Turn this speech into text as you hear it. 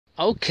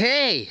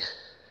Okay,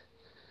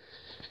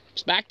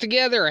 it's back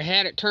together. I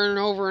had it turning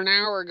over an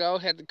hour ago,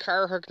 had the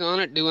car hooked on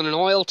it, doing an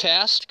oil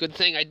test. Good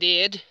thing I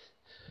did,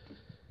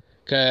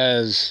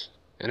 because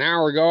an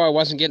hour ago I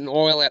wasn't getting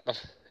oil at the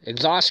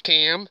exhaust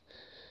cam.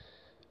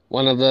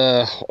 One of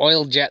the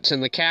oil jets in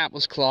the cap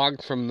was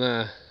clogged from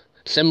the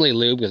assembly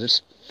lube because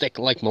it's thick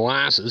like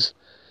molasses.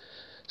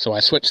 So I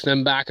switched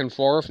them back and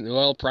forth, and the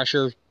oil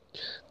pressure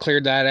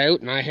cleared that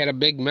out, and I had a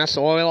big mess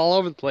of oil all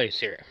over the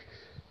place here.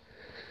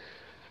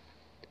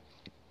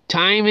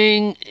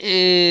 Timing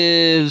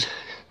is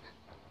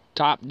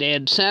top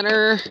dead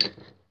center,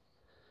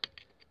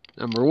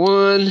 number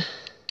 1.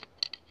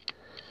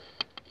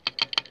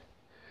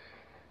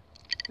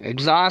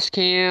 Exhaust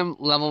cam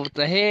level with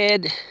the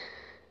head.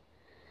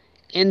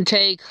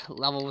 Intake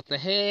level with the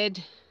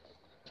head.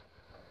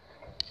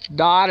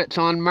 Dot, it's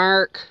on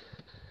mark.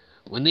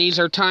 When these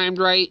are timed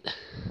right,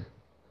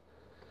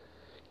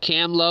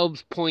 cam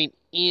lobes point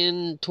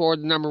in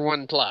toward the number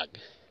 1 plug.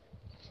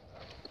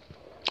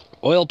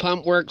 Oil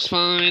pump works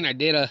fine.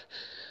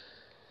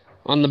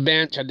 On the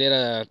bench, I did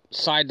a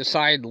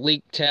side-to-side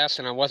leak test,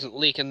 and I wasn't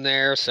leaking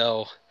there,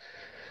 so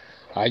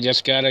I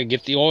just gotta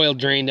get the oil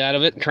drained out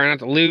of it and try not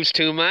to lose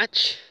too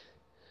much.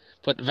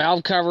 Put the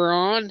valve cover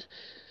on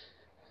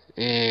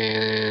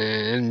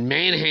and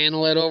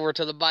manhandle it over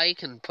to the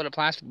bike and put a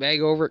plastic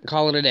bag over it and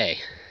call it a day.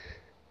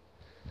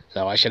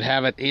 So I should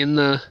have it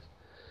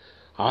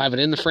I'll have it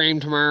in the frame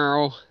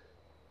tomorrow,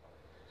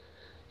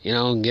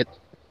 and get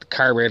the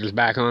carburetors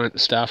back on it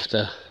and stuff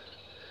to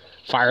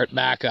fire it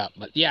back up.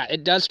 But yeah,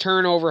 it does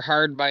turn over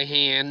hard by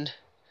hand.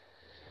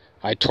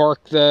 I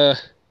torqued the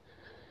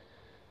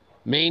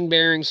main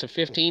bearings to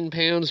 15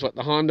 pounds, what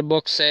the Honda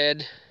book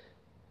said.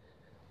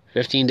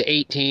 15 to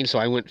 18, so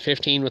I went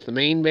 15 with the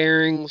main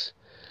bearings.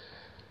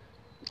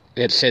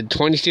 It said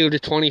 22 to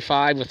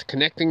 25 with the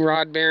connecting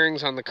rod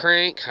bearings on the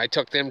crank. I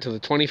took them to the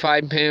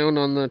 25 pound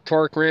on the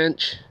torque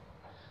wrench.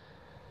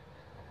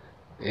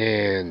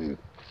 And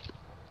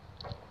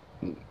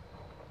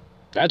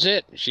that's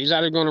it. She's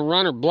either going to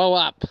run or blow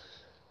up.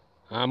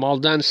 I'm all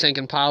done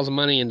sinking piles of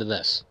money into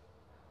this.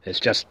 It's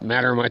just a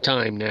matter of my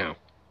time now.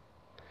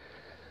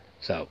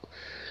 So,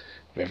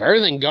 if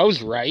everything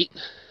goes right,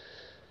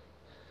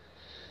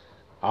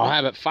 I'll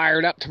have it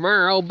fired up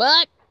tomorrow,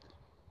 but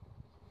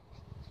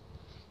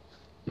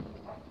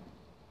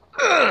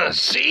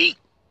see?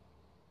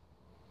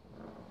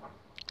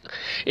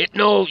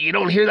 No, you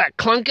don't hear that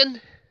clunking?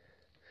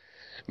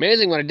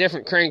 Amazing what a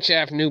different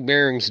crankshaft new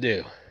bearings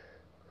do.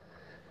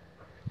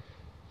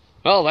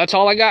 Well, that's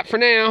all I got for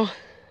now.